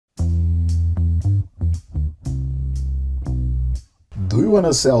Do you want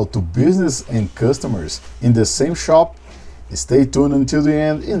to sell to business and customers in the same shop? Stay tuned until the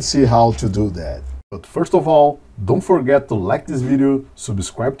end and see how to do that. But first of all, don't forget to like this video,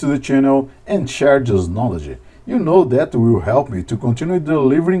 subscribe to the channel and share this knowledge. You know that will help me to continue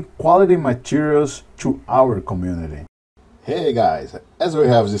delivering quality materials to our community. Hey guys, as we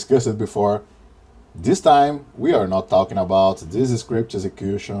have discussed before, this time we are not talking about this script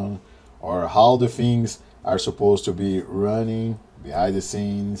execution or how the things are supposed to be running behind the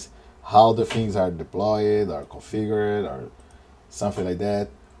scenes, how the things are deployed or configured or something like that.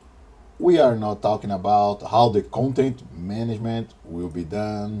 We are not talking about how the content management will be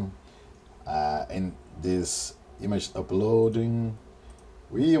done in this image uploading.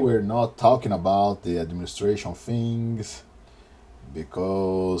 We were not talking about the administration things,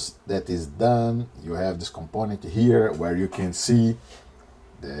 because that is done. You have this component here where you can see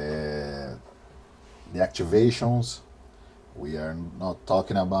the activations. We are not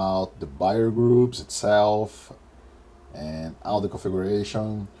talking about the buyer groups itself and all the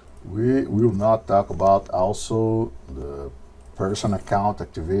configuration. We will not talk about also the person account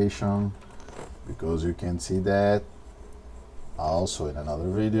activation, because you can see that also in another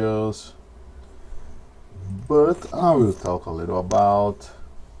videos. But I will talk a little about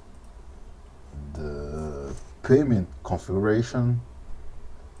the payment configuration.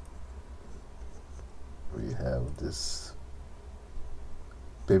 We have this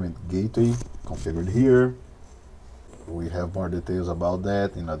payment gateway configured here. We have more details about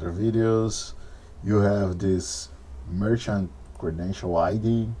that in other videos. You have this merchant credential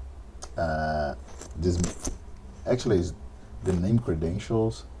ID. This actually is the name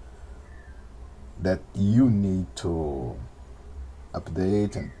credentials that you need to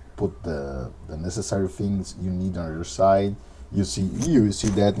update and put the necessary things you need on your side. You will see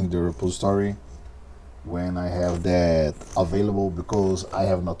that in the repository when I have that available, because I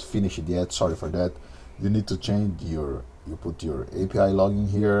have not finished it yet. Sorry for that. You need to change you put your API login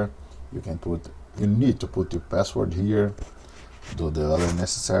here. You need to put your password here, do the other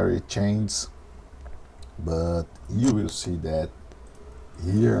necessary changes, but you will see that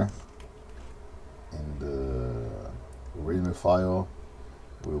here in the README file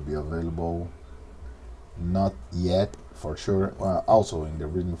will be available. Not yet for sure. Also in the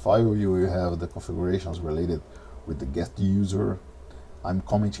README file you will have the configurations related with the guest user. I'm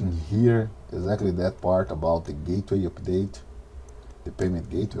commenting here exactly that part about the gateway update, the payment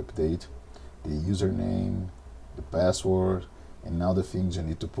gateway update, the username, the password, and now the things you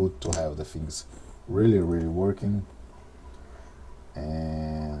need to put to have the things really working.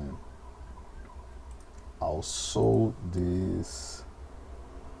 And also this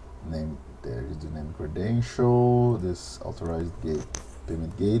name, there is the name credential, this authorized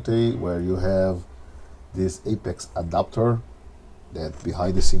payment gateway, where you have this Apex adapter that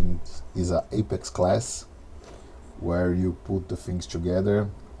behind the scenes is a Apex class where you put the things together.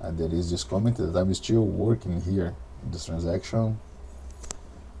 And there is this comment that I'm still working here in this transaction,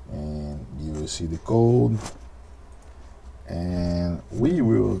 and you will see the code, and we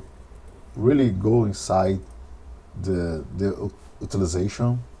will really go inside the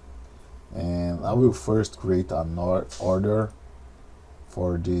utilization. And I will first create an order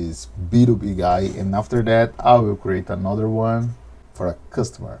for this B2B guy, and after that I will create another one for a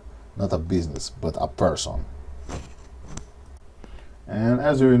customer, not a business but a person. And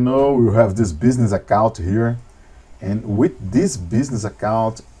as you know, we have this business account here, and with this business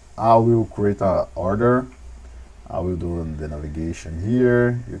account I will create an order. I will do the navigation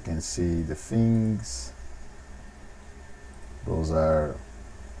here. You can see the things, those are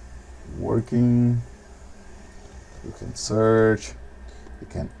working. You can search, you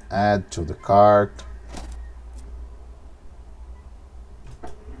can add to the cart,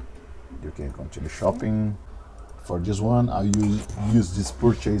 you can continue shopping. For this one I use this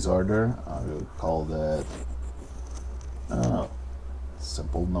purchase order. I will call that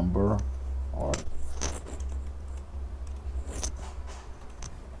simple number or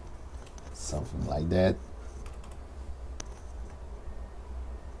something like that.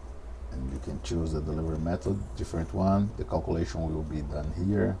 And you can choose the delivery method, different one. The calculation will be done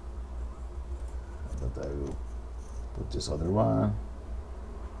here, but I will put this other one.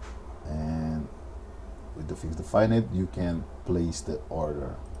 And with the things defined, you can place the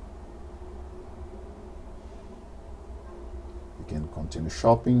order. You can continue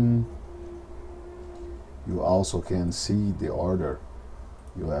shopping. You also can see the order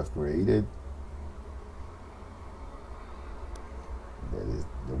you have created. That is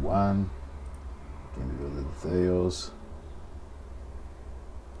the one. You can do the details.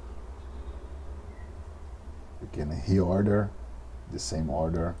 You can reorder the same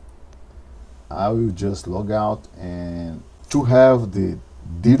order. I will just log out, and to have the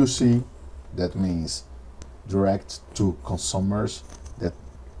D2C, that means direct to consumers, that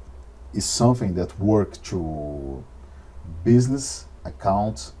is something that works to business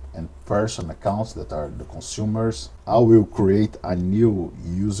accounts and person accounts that are the consumers. I will create a new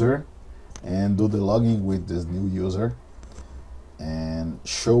user and do the login with this new user and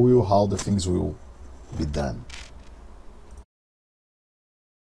show you how the things will be done.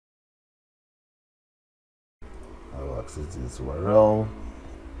 I will access this URL.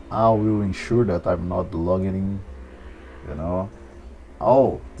 I will ensure that I'm not logging in, you know.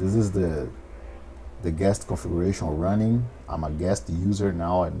 Oh, this is the guest configuration running. I'm a guest user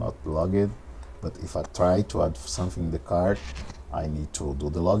now, I'm not logged. But if I try to add something in the cart, I need to do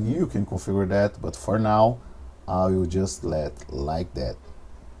the login. You can configure that, but for now, I will just let like that.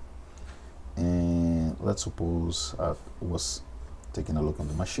 And let's suppose I was taking a look on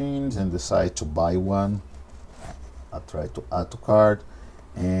the machines and decide to buy one. I try to add to cart,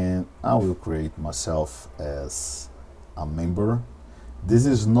 and I will create myself as a member. This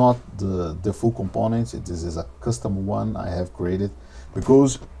is not the full components. This is a custom one I have created,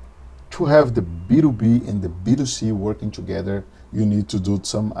 because to have the B2B and the B2C working together, you need to do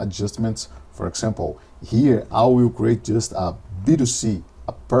some adjustments. For example, here I will create just a B2C,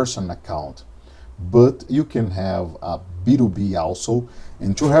 a person account, but you can have a B2B also.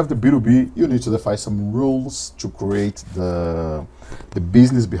 And to have the B2B, you need to define some rules to create the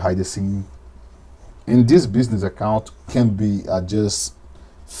business behind the scene. And this business account can be just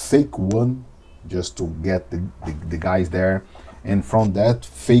fake one, just to get the guys there. And from that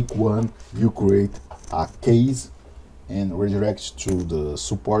fake one, you create a case and redirect to the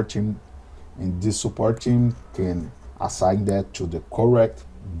support team. And this support team can assign that to the correct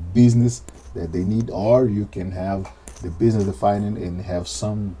business that they need, or you can have the business defined and have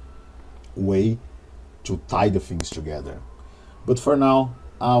some way to tie the things together. But for now,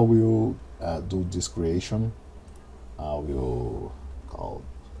 I will do this creation. I will call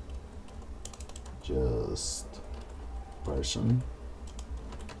just person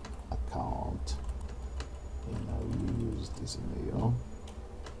account, and I will use this email.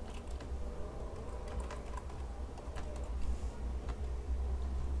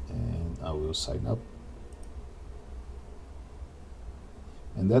 And I will sign up,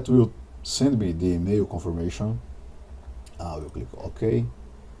 and that will send me the email confirmation. I will click OK.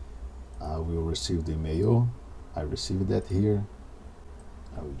 I will receive the email. I received that here.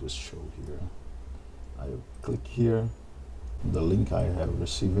 I will just show here. I will click here, the link I have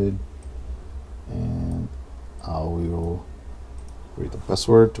received, and I will create a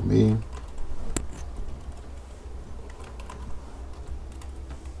password to me.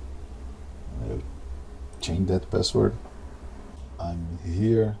 I will change that password. I'm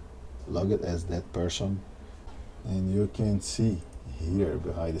here, logged as that person, and you can see here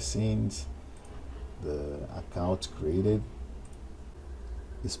behind the scenes the account created,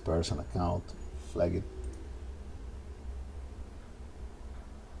 this person account flagged.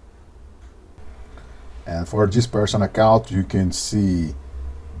 And for this person account, you can see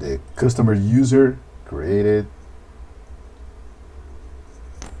the customer user created,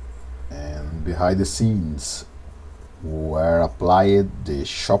 and behind the scenes were applied the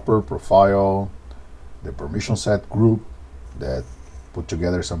shopper profile, the permission set group that put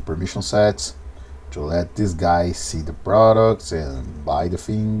together some permission sets to let this guy see the products and buy the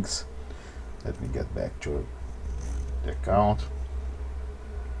things. Let me get back to the account.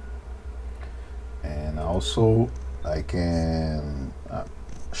 And also I can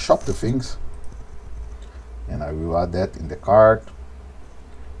shop the things, and I will add that in the cart.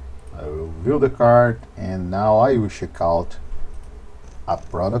 I will view the cart, and now I will check out a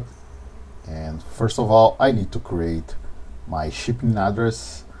product. And first of all, I need to create my shipping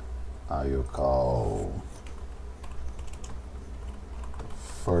address. I will call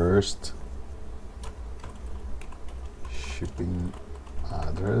first shipping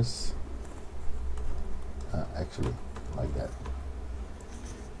address. Actually, like that.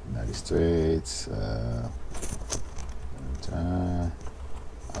 United States.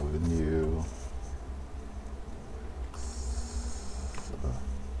 Avenue.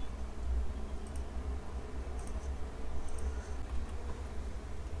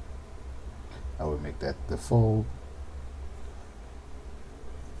 I will make that default.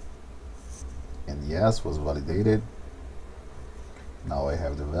 And yes, was validated. Now I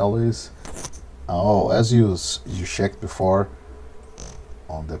have the values. Oh, as you checked before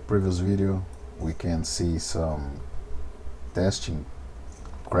on the previous video, we can see some testing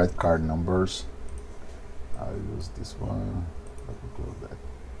credit card numbers. I'll use this one. Let me close that.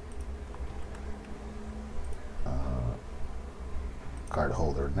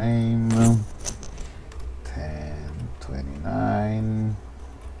 Cardholder name 1029,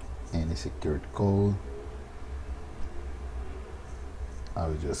 any security code. I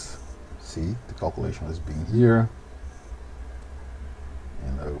will just see the calculation is being here,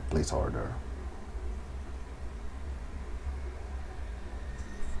 and I will place order.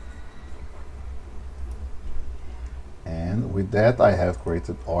 And with that, I have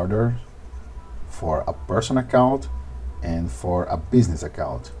created order for a personal account and for a business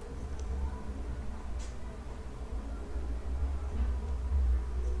account.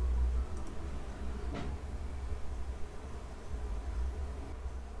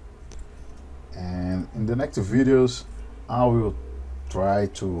 And in the next videos, I will try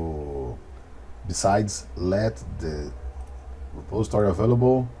to, besides let the repository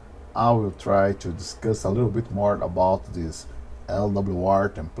available, I will try to discuss a little bit more about this LWR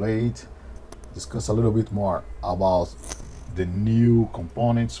template, discuss a little bit more about the new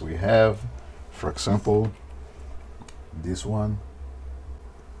components we have. For example, this one,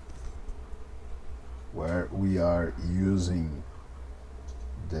 where we are using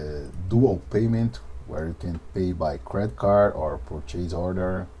the dual payment, where you can pay by credit card or purchase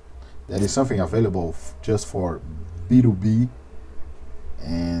order. That is something available just for B2B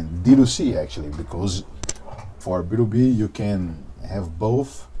and D2C actually, because for B2B you can have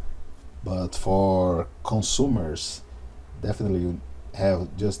both, but for consumers definitely you have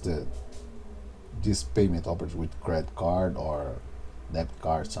just this payment option with credit card or debit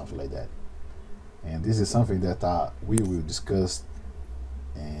card, something like that. And this is something that we will discuss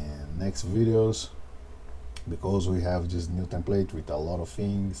in next videos, because we have this new template with a lot of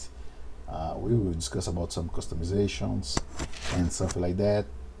things. We will discuss about some customizations and something like that.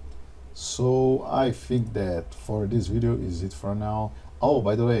 So I think that for this video is it for now. Oh,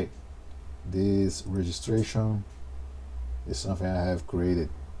 by the way, this registration is something I have created.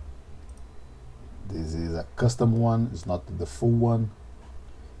 This is a custom one, it's not the full one,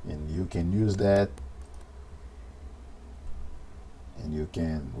 and you can use that and you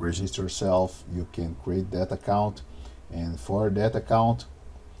can register yourself, you can create that account. And for that account,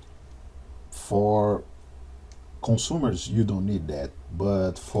 for consumers you don't need that,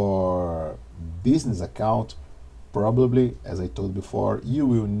 but for business account, probably, as I told before, you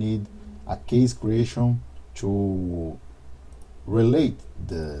will need a case creation to relate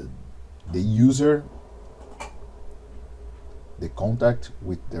the user, the contact,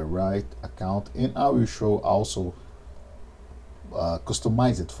 with the right account. And I will show also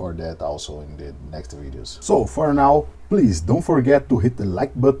customize it for that also in the next videos. So for now, please don't forget to hit the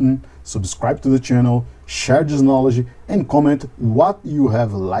like button, subscribe to the channel, share this knowledge, and comment what you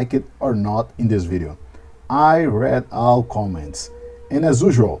have liked or not in this video. I read all comments. And as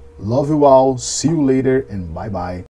usual, love you all, see you later, and bye bye.